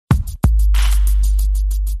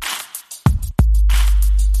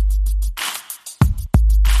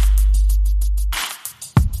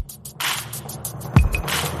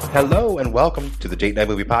Hello and welcome to the Date Night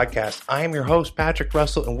Movie Podcast. I am your host, Patrick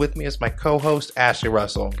Russell, and with me is my co-host, Ashley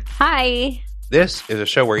Russell. Hi. This is a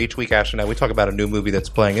show where each week, Ashley and I, we talk about a new movie that's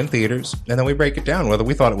playing in theaters, and then we break it down, whether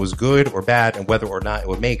we thought it was good or bad, and whether or not it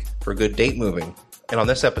would make for a good date movie. And on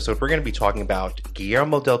this episode, we're going to be talking about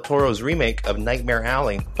Guillermo del Toro's remake of Nightmare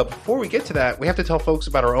Alley. But before we get to that, we have to tell folks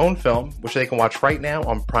about our own film, which they can watch right now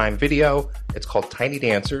on Prime Video. It's called Tiny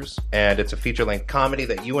Dancers, and it's a feature-length comedy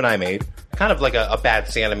that you and I made. Kind of like a Bad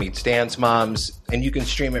Santa meets Dance Moms, and you can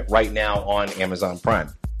stream it right now on Amazon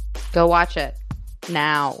Prime. Go watch it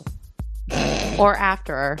now. Or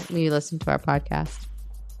after you listen to our podcast.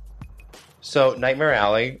 So, Nightmare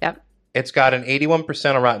Alley. Yep. It's got an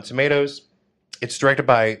 81% on Rotten Tomatoes. It's directed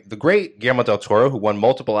by the great Guillermo del Toro, who won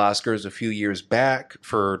multiple Oscars a few years back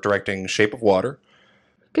for directing Shape of Water.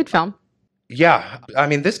 Good film. Yeah. I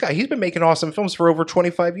mean, this guy, he's been making awesome films for over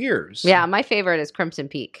 25 years. Yeah, my favorite is Crimson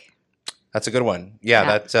Peak. That's a good one.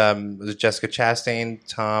 Yeah. That was Jessica Chastain,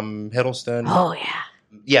 Tom Hiddleston. Oh, yeah.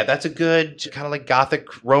 Yeah, that's a good kind of like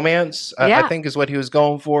gothic romance, I think is what he was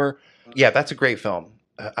going for. Yeah, that's a great film.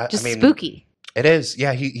 Just spooky. It is.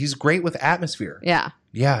 Yeah, he's great with atmosphere. Yeah.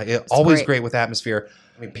 Yeah, always great with atmosphere.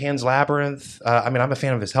 I mean, Pan's Labyrinth. I'm a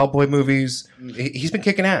fan of his Hellboy movies. He's been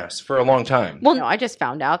kicking ass for a long time. Well, no, I just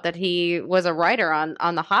found out that he was a writer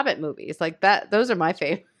on the Hobbit movies. Like that, those are my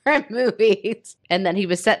favorite movies. And then he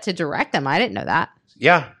was set to direct them. I didn't know that.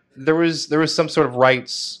 Yeah, there was some sort of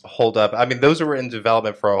rights hold up. I mean, those were in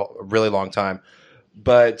development for a really long time.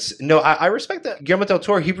 But no, I respect that Guillermo del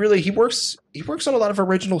Toro. He works on a lot of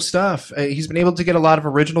original stuff. He's been able to get a lot of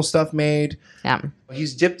original stuff made. Yeah,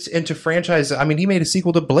 he's dipped into franchise. I mean, he made a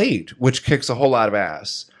sequel to Blade, which kicks a whole lot of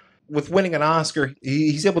ass. With winning an Oscar,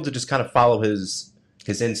 he's able to just kind of follow his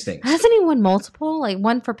instincts. Hasn't he won multiple? Like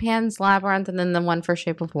one for Pan's Labyrinth and then the one for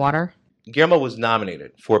Shape of Water. Guillermo was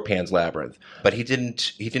nominated for Pan's Labyrinth, but he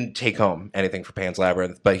didn't take home anything for Pan's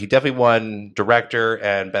Labyrinth, but he definitely won director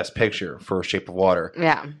and best picture for Shape of Water.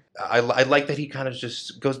 Yeah. I like that he kind of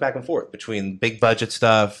just goes back and forth between big budget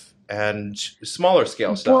stuff and smaller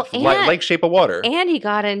scale stuff, like Shape of Water. And he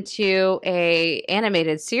got into a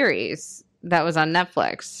animated series that was on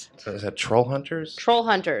Netflix. So is that Troll Hunters? Troll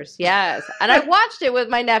Hunters, yes. And I watched it with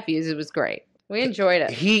my nephews. It was great. We enjoyed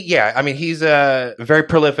it. He's a very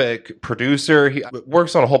prolific producer. He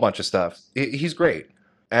works on a whole bunch of stuff. He's great.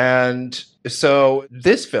 And so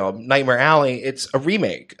this film, Nightmare Alley, it's a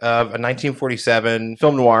remake of a 1947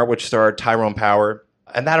 film noir, which starred Tyrone Power.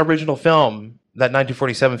 And that original film, that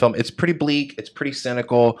 1947 film, it's pretty bleak, it's pretty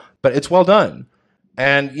cynical, but it's well done.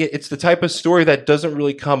 And it's the type of story that doesn't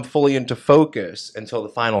really come fully into focus until the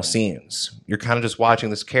final scenes. You're kind of just watching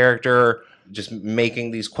this character just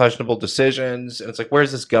making these questionable decisions, and it's like,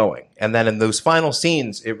 where's this going? And then in those final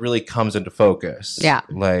scenes, it really comes into focus. Yeah.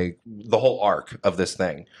 Like the whole arc of this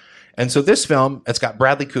thing. And so this film, it's got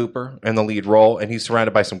Bradley Cooper in the lead role, and he's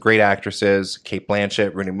surrounded by some great actresses, Cate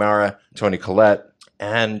Blanchett, Rooney Mara, Toni Collette.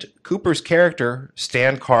 And Cooper's character,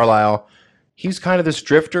 Stan Carlisle, he's kind of this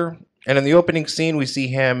drifter. And in the opening scene, we see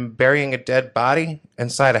him burying a dead body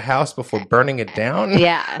inside a house before burning it down.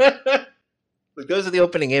 Yeah. Those are the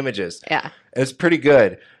opening images. Yeah. It's pretty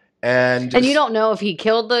good. And you don't know if he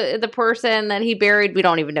killed the person that he buried. We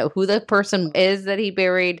don't even know who the person is that he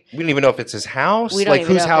buried. We don't even know if it's his house. We don't even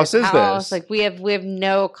whose know house is this? Like we have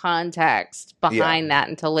no context behind that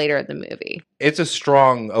until later in the movie. It's a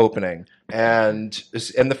strong opening. And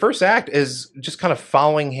the first act is just kind of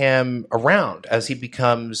following him around as he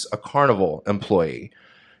becomes a carnival employee.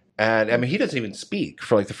 And I mean, he doesn't even speak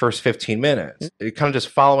for like the first 15 minutes. It kind of just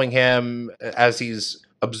following him as he's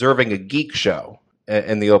observing a geek show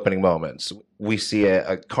in the opening moments. We see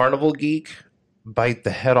a carnival geek bite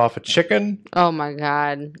the head off a chicken. Oh my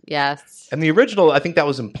God. Yes. And the original, I think that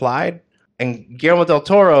was implied. And Guillermo del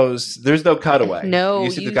Toro's, there's no cutaway. No.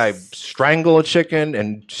 You see the guy strangle a chicken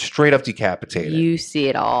and straight up decapitate it. You see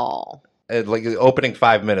it all. Like the opening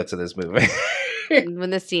 5 minutes of this movie. When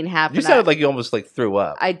this scene happened, you sounded like you almost like threw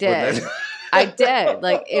up. I did. I did.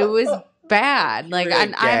 Like it was bad. Like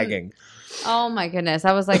I'm gagging. Oh my goodness!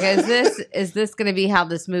 I was like, is this going to be how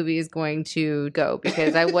this movie is going to go?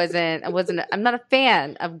 Because I'm not a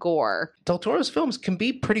fan of gore. Del Toro's films can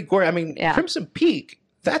be pretty gory. I mean, yeah. Crimson Peak,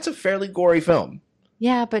 that's a fairly gory film.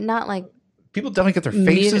 Yeah, but not like people definitely get their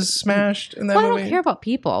faces smashed in that movie. I don't care about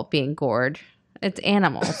people being gored. It's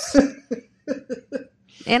animals.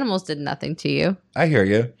 Animals did nothing to you. I hear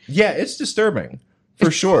you. Yeah, it's disturbing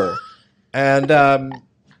for sure. And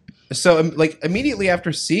so, like, immediately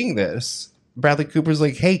after seeing this, Bradley Cooper's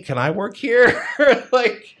like, hey, can I work here?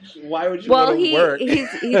 Like, why would you want to work?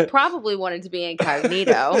 He probably wanted to be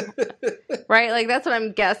incognito, right? Like that's what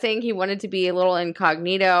I'm guessing. He wanted to be a little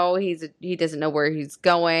incognito. He doesn't know where he's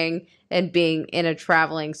going, and being in a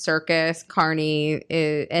traveling circus, carny,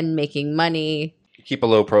 and making money. Keep a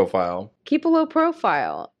low profile. Keep a low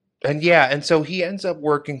profile. And so he ends up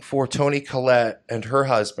working for Toni Collette and her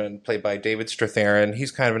husband, played by David Strathairn.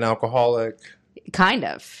 He's kind of an alcoholic. Kind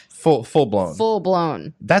of. Full blown. Full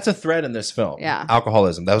blown. That's a thread in this film. Yeah.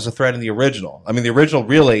 Alcoholism. That was a thread in the original. I mean, the original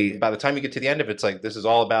really, by the time you get to the end of it, it's like, this is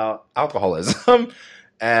all about alcoholism.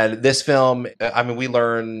 And this film, I mean, we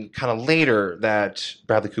learn kind of later that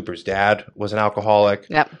Bradley Cooper's dad was an alcoholic.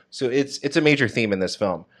 Yep. So it's a major theme in this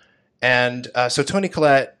film. And so Toni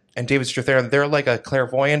Collette and David Strathairn, they're like a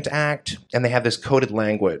clairvoyant act, and they have this coded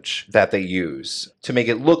language that they use to make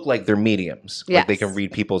it look like they're mediums. Yes. Like they can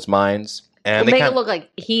read people's minds. And Make it look like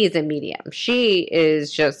he's a medium. She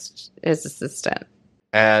is just his assistant.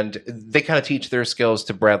 And they kind of teach their skills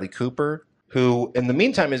to Bradley Cooper, who, in the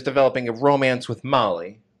meantime, is developing a romance with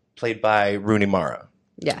Molly, played by Rooney Mara.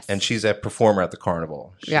 Yes. And she's a performer at the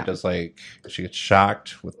carnival. She does she gets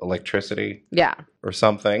shocked with electricity. Yeah. Or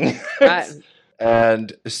something.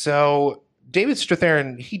 And so David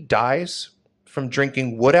Strathairn, he dies from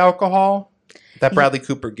drinking wood alcohol that Bradley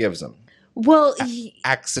Cooper gives him. Well,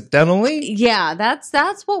 accidentally? Yeah,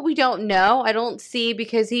 that's what we don't know. I don't see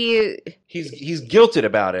because he's guilted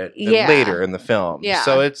about it later in the film. Yeah.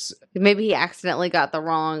 So it's maybe he accidentally got the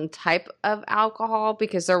wrong type of alcohol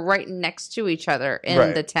because they're right next to each other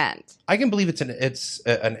in the tent. I can believe it's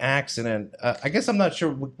an accident. I guess I'm not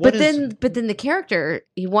sure. But then the character,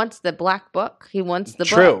 he wants the black book. He wants the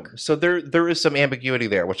book. True. So there is some ambiguity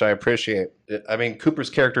there, which I appreciate. I mean, Cooper's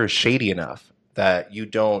character is shady enough that you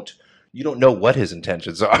don't know what his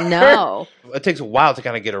intentions are. No. It takes a while to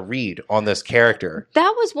kind of get a read on this character.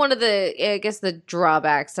 That was one of the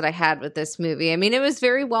drawbacks that I had with this movie. I mean, it was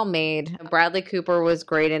very well made. Bradley Cooper was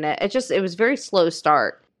great in it. It was very slow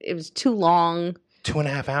start. It was too long.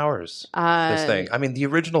 2.5 hours, this thing. I mean, the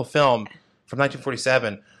original film from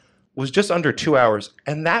 1947 was just under 2 hours,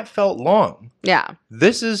 and that felt long. Yeah.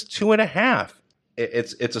 This is 2.5.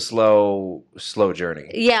 It's a slow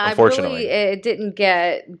journey. Yeah, unfortunately, it didn't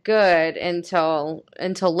get good until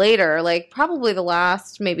later. Like probably the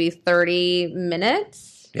last maybe 30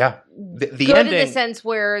 minutes. Yeah, the good ending, in the sense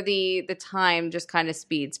where the time just kind of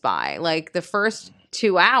speeds by. Like the first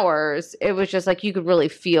 2 hours, it was just like you could really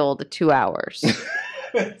feel the 2 hours.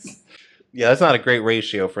 Yeah, that's not a great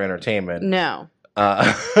ratio for entertainment. No,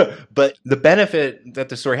 but the benefit that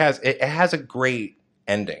the story has, it has a great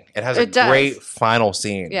ending. It has a great final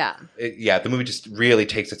scene. Yeah. The movie just really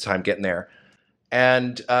takes its time getting there.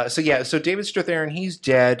 And so David Strathairn, he's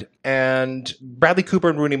dead, and Bradley Cooper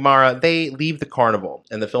and Rooney Mara, they leave the carnival,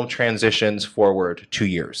 and the film transitions forward 2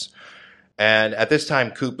 years. And at this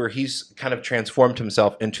time, Cooper, he's kind of transformed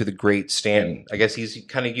himself into the great Stanton. I guess he's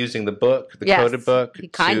kind of using the book, the coded book.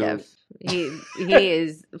 He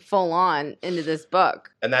is full on into this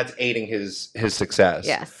book. And that's aiding his success.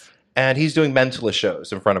 Yes. And he's doing mentalist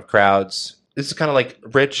shows in front of crowds. This is kind of like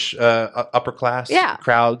rich, upper class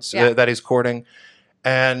crowds that he's courting.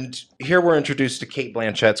 And here we're introduced to Cate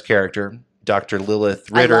Blanchett's character, Dr. Lilith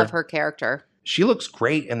Ritter. I love her character. She looks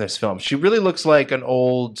great in this film. She really looks like an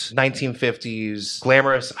old 1950s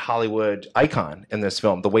glamorous Hollywood icon in this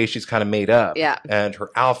film, the way she's kind of made up. Yeah. And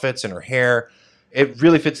her outfits and her hair. It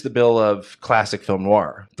really fits the bill of classic film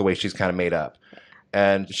noir, the way she's kind of made up.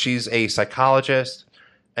 And she's a psychologist.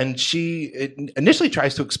 And she initially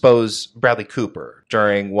tries to expose Bradley Cooper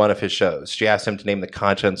during one of his shows. She asks him to name the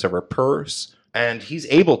contents of her purse, and he's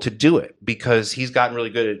able to do it because he's gotten really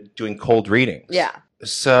good at doing cold readings. Yeah.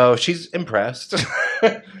 So she's impressed.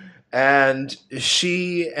 And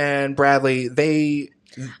she and Bradley,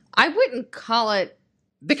 I wouldn't call it...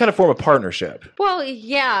 They kind of form a partnership. Well,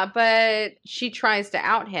 yeah, but she tries to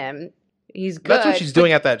out him. He's good. That's what she's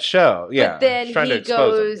doing at that show. Yeah. But then he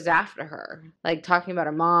goes after her, like talking about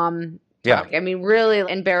her mom. Yeah. I mean, really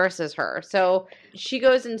embarrasses her. So she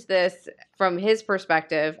goes into this from his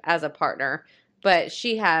perspective as a partner, but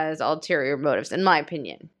she has ulterior motives, in my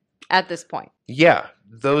opinion, at this point. Yeah.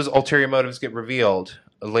 Those ulterior motives get revealed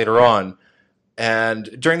later on. And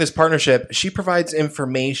during this partnership, she provides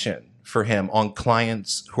information for him on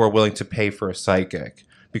clients who are willing to pay for a psychic,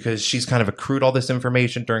 because she's kind of accrued all this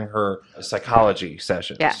information during her psychology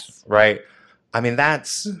sessions. Yes. Right? I mean,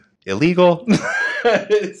 that's illegal.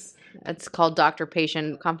 It's called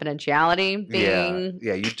doctor-patient confidentiality.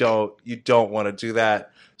 Yeah, you don't want to do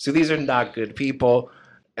that. So these are not good people.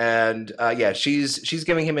 And she's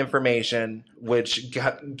giving him information which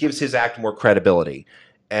gives his act more credibility.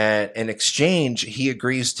 And in exchange, he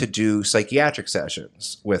agrees to do psychiatric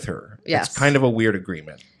sessions with her. Yes. It's kind of a weird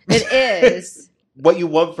agreement. It is. What you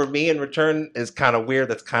want from me in return is kind of weird.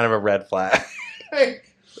 That's kind of a red flag.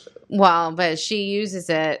 Well, but she uses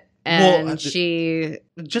it, and she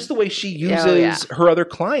just the way she uses her other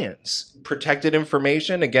clients, protected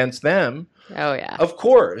information against them. Oh yeah. Of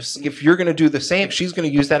course, if you're going to do the same, she's going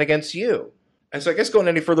to use that against you. And so I guess going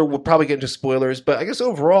any further, we'll probably get into spoilers. But I guess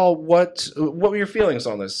overall, what were your feelings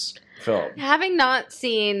on this film? Having not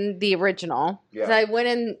seen the original, I went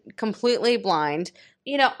in completely blind.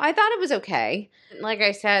 I thought it was okay. Like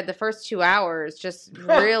I said, the first 2 hours just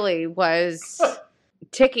really was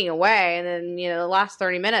ticking away. And then, the last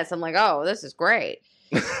 30 minutes, I'm like, oh, this is great.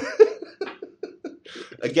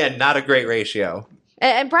 Again, not a great ratio.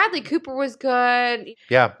 And Bradley Cooper was good.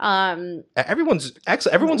 Yeah. Everyone's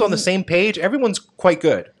excellent. Everyone's on the same page. Everyone's quite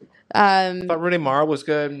good. I thought Rooney Mara was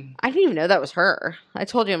good. I didn't even know that was her. I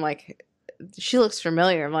told you, I'm like, she looks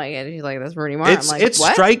familiar. I'm like, and she's like, that's Rooney Mara. I'm like, it's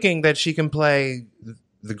what? striking that she can play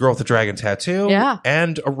the girl with the dragon tattoo. Yeah.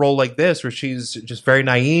 And a role like this where she's just very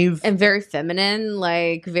naive. And very feminine,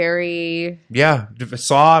 like very... Yeah.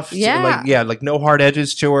 Soft. Yeah. Like no hard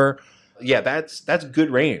edges to her. Yeah, that's good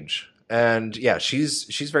range. And yeah, she's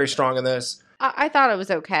very strong in this. I thought it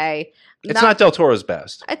was okay. It's not Del Toro's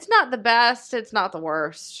best. It's not the best. It's not the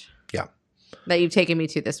worst. Yeah. That you've taken me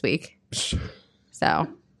to this week. So.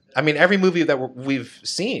 I mean, every movie that we've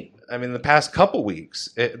seen, the past couple weeks,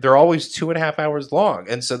 they're always 2.5 hours long.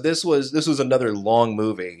 And so this was another long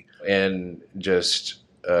movie and just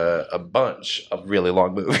a bunch of really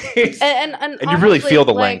long movies. And you really feel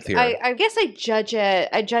the length here. I guess I judge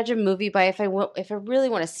a movie by if I really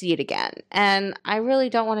want to see it again. And I really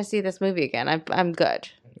don't want to see this movie again. I'm good.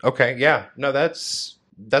 Okay, yeah. No, that's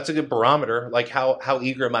a good barometer. Like how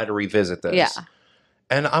eager am I to revisit this? Yeah.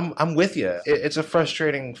 And I'm with you. It's a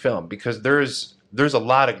frustrating film because there's a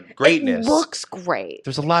lot of greatness. It looks great.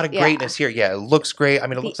 There's a lot of greatness here. Yeah, it looks great. It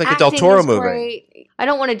looks like a acting Del Toro movie. Great. I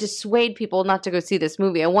don't want to dissuade people not to go see this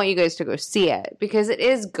movie. I want you guys to go see it because it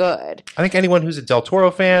is good. I think anyone who's a Del Toro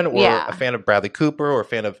fan or a fan of Bradley Cooper or a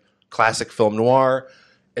fan of classic film noir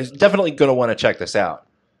is definitely going to want to check this out.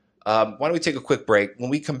 Why don't we take a quick break? When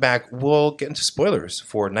we come back, we'll get into spoilers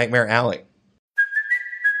for Nightmare Alley.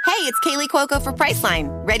 Hey, it's Kaylee Cuoco for Priceline.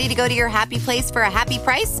 Ready to go to your happy place for a happy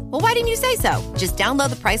price? Well, why didn't you say so? Just download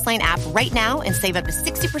the Priceline app right now and save up to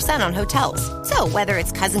 60% on hotels. So whether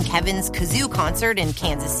it's Cousin Kevin's Kazoo Concert in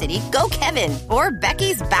Kansas City, go Kevin, or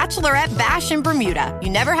Becky's Bachelorette Bash in Bermuda, you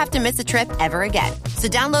never have to miss a trip ever again. So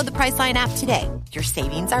download the Priceline app today. Your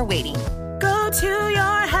savings are waiting. Go to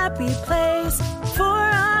your happy place for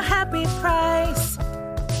a happy price.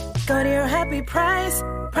 Go to your happy price,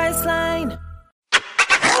 Priceline.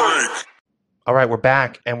 All right, we're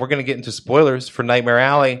back, and we're going to get into spoilers for Nightmare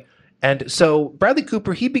Alley. And so Bradley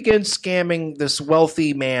Cooper, he begins scamming this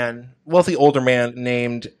wealthy older man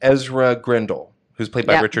named Ezra Grindle, who's played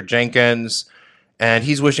by Richard Jenkins. And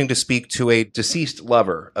he's wishing to speak to a deceased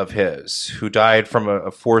lover of his who died from a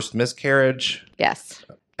forced miscarriage. Yes.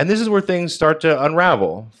 And this is where things start to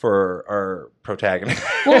unravel for our protagonist.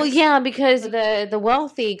 Well, yeah, because the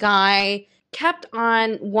wealthy guy kept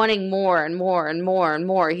on wanting more and more and more and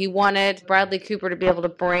more. He wanted Bradley Cooper to be able to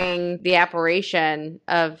bring the apparition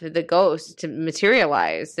of the ghost to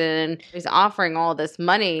materialize. And he's offering all this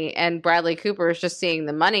money, and Bradley Cooper is just seeing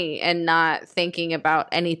the money and not thinking about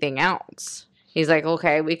anything else. He's like,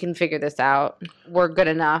 okay, we can figure this out. We're good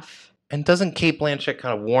enough. And doesn't Cate Blanchett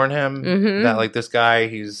kind of warn him that like this guy,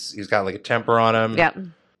 he's got like a temper on him? Yep.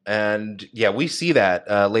 And yeah, we see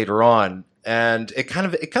that later on. And it kind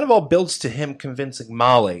of all builds to him convincing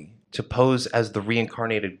Molly to pose as the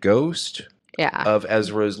reincarnated ghost of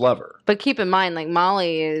Ezra's lover. But keep in mind, like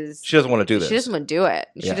Molly she doesn't want to do this. She doesn't want to do it.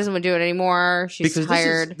 She doesn't want to do it anymore. She's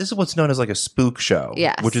tired. This is what's known as like a spook show.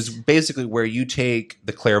 Yes. Which is basically where you take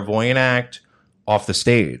the clairvoyant act off the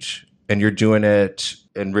stage and you're doing it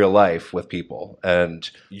in real life with people. And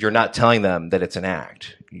you're not telling them that it's an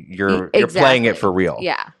act. You're playing it for real.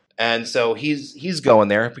 Yeah. And so he's going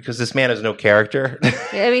there because this man has no character.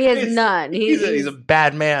 I mean, he has none. He's a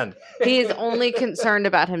bad man. He is only concerned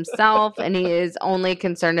about himself, and he is only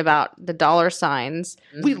concerned about the dollar signs.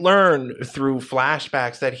 We learn through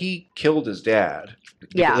flashbacks that he killed his dad.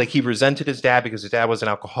 Yeah. Like he resented his dad because his dad was an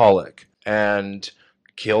alcoholic and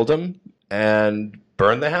killed him and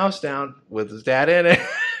burned the house down with his dad in it.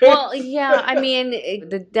 Well, yeah, I mean,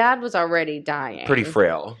 the dad was already dying. Pretty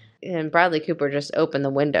frail. And Bradley Cooper just opened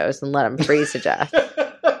the windows and let him freeze to death.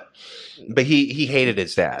 But he hated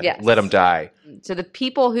his dad. Yes. Let him die. So the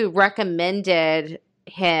people who recommended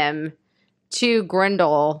him to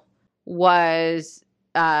Grindel was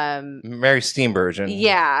Mary Steenburgen.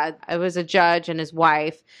 yeah, it was a judge and his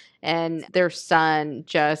wife, and their son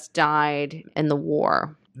just died in the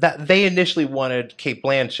war. That they initially wanted Cate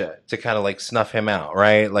Blanchett to kind of like snuff him out,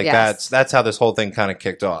 right? Like Yes. that's how this whole thing kind of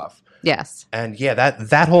kicked off. Yes. And yeah,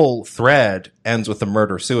 that whole thread ends with a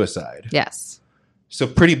murder-suicide. Yes. So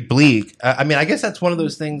pretty bleak. I mean, I guess that's one of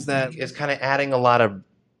those things that is kind of adding a lot of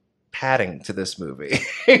padding to this movie.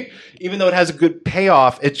 Even though it has a good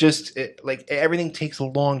payoff, like everything takes a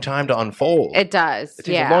long time to unfold. It does. It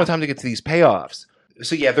takes a long time to get to these payoffs.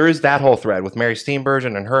 So yeah, there is that whole thread with Mary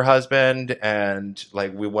Steenburgen and her husband, and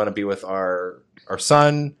like we want to be with our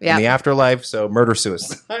son in the afterlife. So murder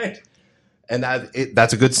suicide, and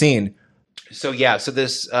that's a good scene. So yeah, so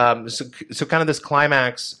this so kind of this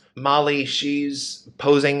climax. Molly, she's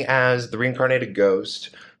posing as the reincarnated ghost,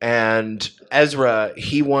 and Ezra,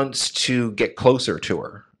 he wants to get closer to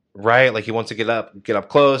her, right? Like he wants to get up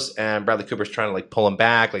close, and Bradley Cooper's trying to like pull him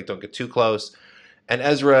back, like don't get too close. And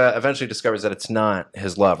Ezra eventually discovers that it's not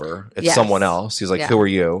his lover, it's someone else. He's like, "Who are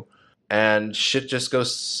you?" And shit just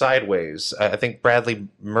goes sideways. I think Bradley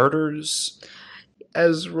murders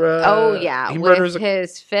Ezra. Oh yeah, he with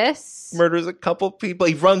his fists. Murders a couple people.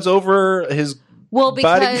 He runs over his. Well,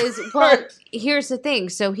 because here's the thing.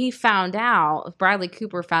 So Bradley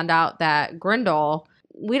Cooper found out that Grindel,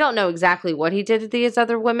 we don't know exactly what he did to these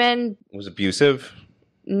other women. Was abusive?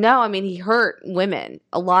 No, I mean, he hurt women,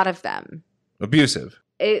 a lot of them. Abusive?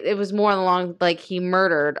 It was more along, like, he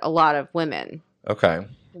murdered a lot of women. Okay.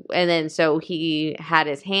 And then so he had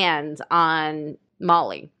his hands on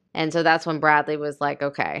Molly. And so that's when Bradley was like,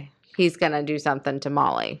 okay, he's going to do something to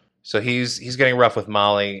Molly. So he's getting rough with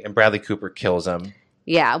Molly, and Bradley Cooper kills him.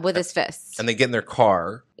 Yeah, with his fists. And they get in their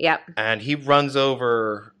car. Yep. And he runs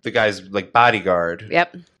over the guy's like bodyguard.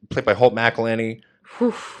 Yep. Played by Holt McElhenney.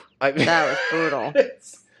 Whew, that was brutal.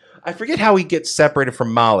 I forget how he gets separated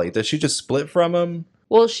from Molly. Does she just split from him?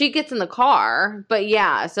 Well, she gets in the car, but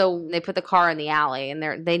yeah, so they put the car in the alley, and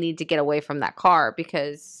they need to get away from that car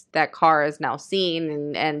because that car is now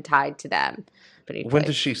seen and tied to them. When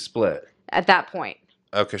does she split? At that point.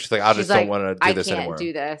 Okay, she's like, I just don't want to do this anymore.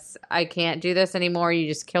 I can't do this anymore. You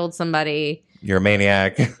just killed somebody. You're a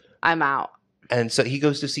maniac. I'm out. And so he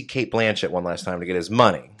goes to see Cate Blanchett one last time to get his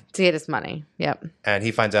money. To get his money, yep. And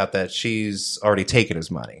he finds out that she's already taken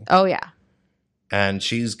his money. Oh, yeah. And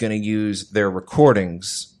she's going to use their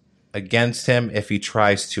recordings against him if he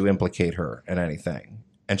tries to implicate her in anything.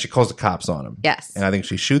 And she calls the cops on him. Yes. And I think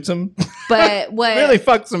she shoots him. But what really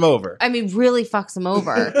fucks him over. I mean, really fucks him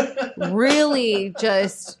over. Really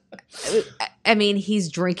just, I mean, he's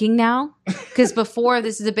drinking now. Because before,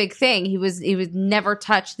 this is a big thing. He was never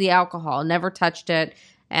touched the alcohol, never touched it.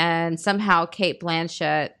 And somehow Cate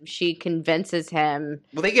Blanchett, she convinces him.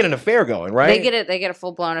 Well, they get an affair going, right? They get a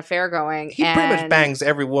full-blown affair going. He pretty much bangs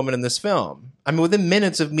every woman in this film. I mean, within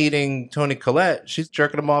minutes of meeting Toni Collette, she's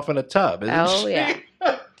jerking him off in a tub, isn't she? Yeah.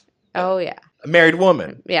 Oh, yeah. A married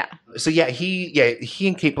woman. Yeah. So, he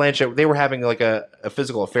and Cate Blanchett, they were having like a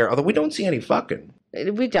physical affair, although we don't see any fucking.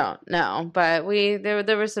 We don't, no. But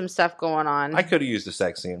there was some stuff going on. I could have used a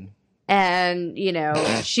sex scene. And,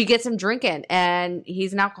 she gets him drinking, and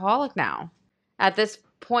he's an alcoholic now. At this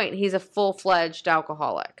point, he's a full-fledged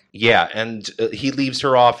alcoholic. Yeah, and he leaves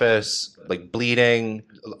her office, like, bleeding,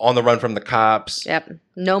 on the run from the cops. Yep.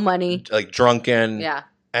 No money. Like, drunken. Yeah.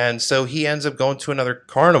 And so he ends up going to another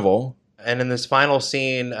carnival. And in this final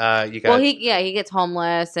scene, you got... Well, he gets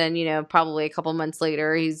homeless, and, probably a couple months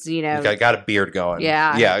later, he's, He got a beard going.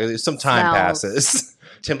 Yeah. Yeah, some time passes.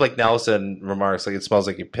 Tim Blake Nelson remarks, like, it smells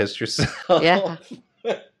like you pissed yourself. Yeah.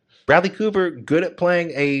 Bradley Cooper, good at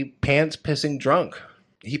playing a pants-pissing drunk.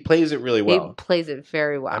 He plays it really well. He plays it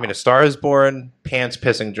very well. I mean, A Star is Born,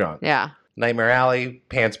 pants-pissing drunk. Yeah. Nightmare Alley,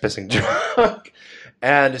 pants-pissing drunk.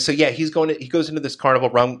 And so, he goes into this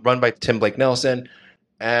carnival run by Tim Blake Nelson,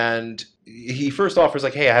 and he first offers,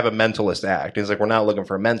 like, hey, I have a mentalist act. He's like, we're not looking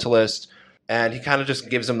for a mentalist. And he kind of just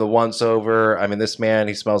gives him the once-over. I mean, this man,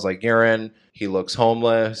 he smells like urine. He looks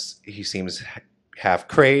homeless. He seems half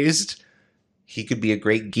crazed. He could be a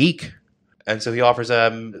great geek. And so he offers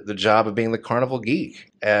him the job of being the carnival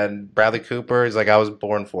geek. And Bradley Cooper is like, I was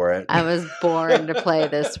born for it. I was born to play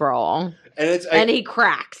this role. And he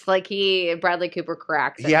cracks. Like, Bradley Cooper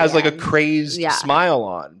cracks. He has like a crazed smile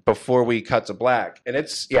on before we cut to black. And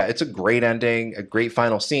it's a great ending, a great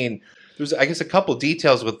final scene. There's, I guess, a couple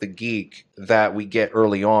details with the geek that we get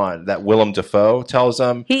early on that Willem Dafoe tells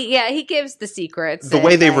him. He gives the secrets. The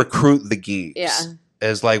way they recruit the geeks. Yeah.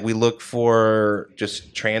 is like we look for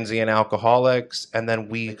just transient alcoholics, and then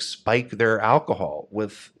we spike their alcohol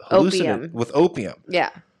with opium. Yeah.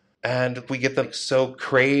 And we get them so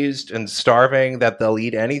crazed and starving that they'll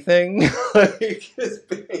eat anything. Like, it's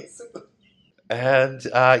basically... And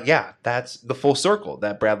yeah, that's the full circle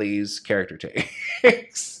that Bradley's character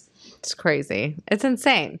takes. It's crazy. It's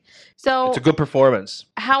insane. So It's a good performance.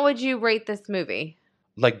 how would you rate this movie?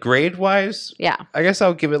 Like grade wise, Yeah. I guess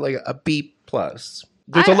I'll give it like a B+.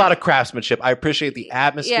 There's a lot of craftsmanship. I appreciate the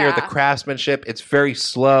atmosphere, the Yeah. craftsmanship. It's very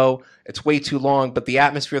slow. It's way too long, but the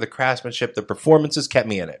atmosphere, the craftsmanship, the performances kept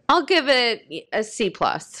me in it. I'll give it a C+.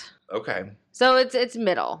 Okay. So it's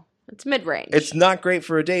middle. It's mid-range. It's not great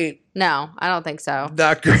for a date. No, I don't think so.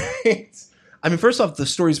 Not great. I mean, first off, the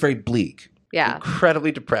story's very bleak. Yeah.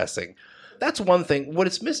 Incredibly depressing. That's one thing. What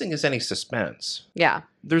it's missing is any suspense. Yeah.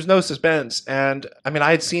 There's no suspense. And I mean,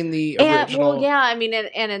 I had seen the original. Well, yeah. I mean,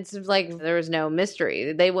 and it's like there was no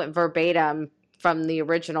mystery. They went verbatim from the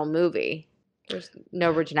original movie. There's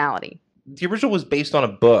no originality. The original was based on a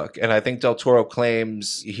book, and I think Del Toro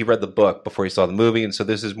claims he read the book before he saw the movie, and so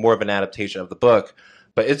this is more of an adaptation of the book,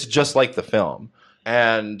 but it's just like the film.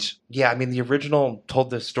 And yeah, I mean, the original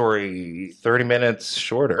told this story 30 minutes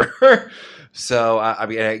shorter. So, I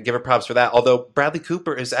mean, I give it props for that. Although Bradley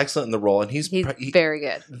Cooper is excellent in the role, and he's very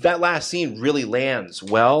good. That last scene really lands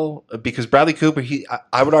well because Bradley Cooper,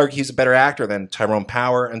 I would argue he's a better actor than Tyrone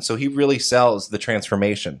Power, and so he really sells the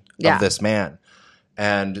transformation of this man.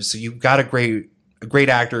 And so you've got a great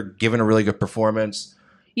actor giving a really good performance.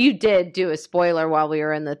 You did do a spoiler while we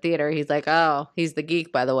were in the theater. He's like, oh, he's the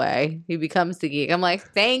geek, by the way. He becomes the geek. I'm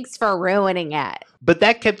like, thanks for ruining it. But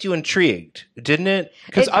that kept you intrigued, didn't it?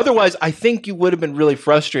 Because otherwise, I think you would have been really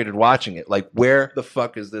frustrated watching it. Like, where the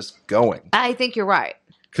fuck is this going? I think you're right.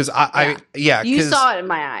 Because You saw it in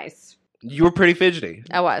my eyes. You were pretty fidgety.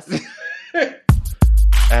 I was.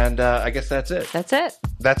 And I guess that's it. That's it.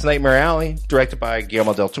 That's Nightmare Alley, directed by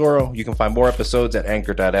Guillermo del Toro. You can find more episodes at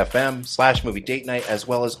anchor.fm/movie date night, as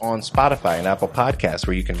well as on Spotify and Apple Podcasts,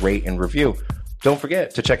 where you can rate and review. Don't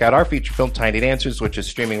forget to check out our feature film, Tiny Dancers, which is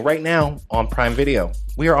streaming right now on Prime Video.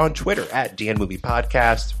 We are on Twitter at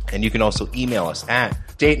DNMoviePodcast, and you can also email us at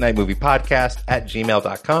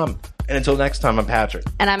datenightmoviepodcast@gmail.com. And until next time, I'm Patrick.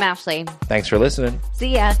 And I'm Ashley. Thanks for listening.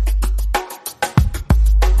 See ya.